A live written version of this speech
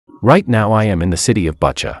Right now I am in the city of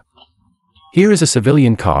Bucha. Here is a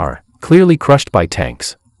civilian car, clearly crushed by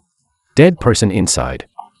tanks. Dead person inside.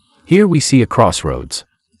 Here we see a crossroads.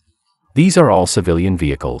 These are all civilian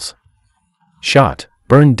vehicles. Shot,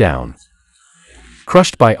 burned down.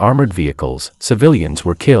 Crushed by armored vehicles, civilians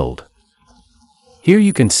were killed. Here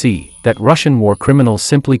you can see that Russian war criminals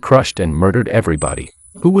simply crushed and murdered everybody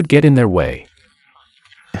who would get in their way.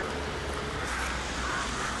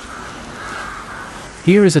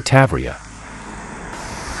 Here is a Tavria.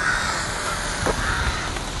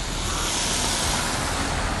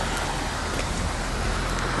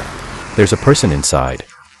 There's a person inside.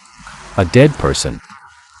 A dead person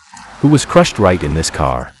who was crushed right in this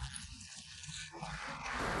car.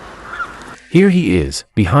 Here he is,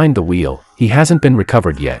 behind the wheel. He hasn't been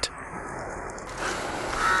recovered yet.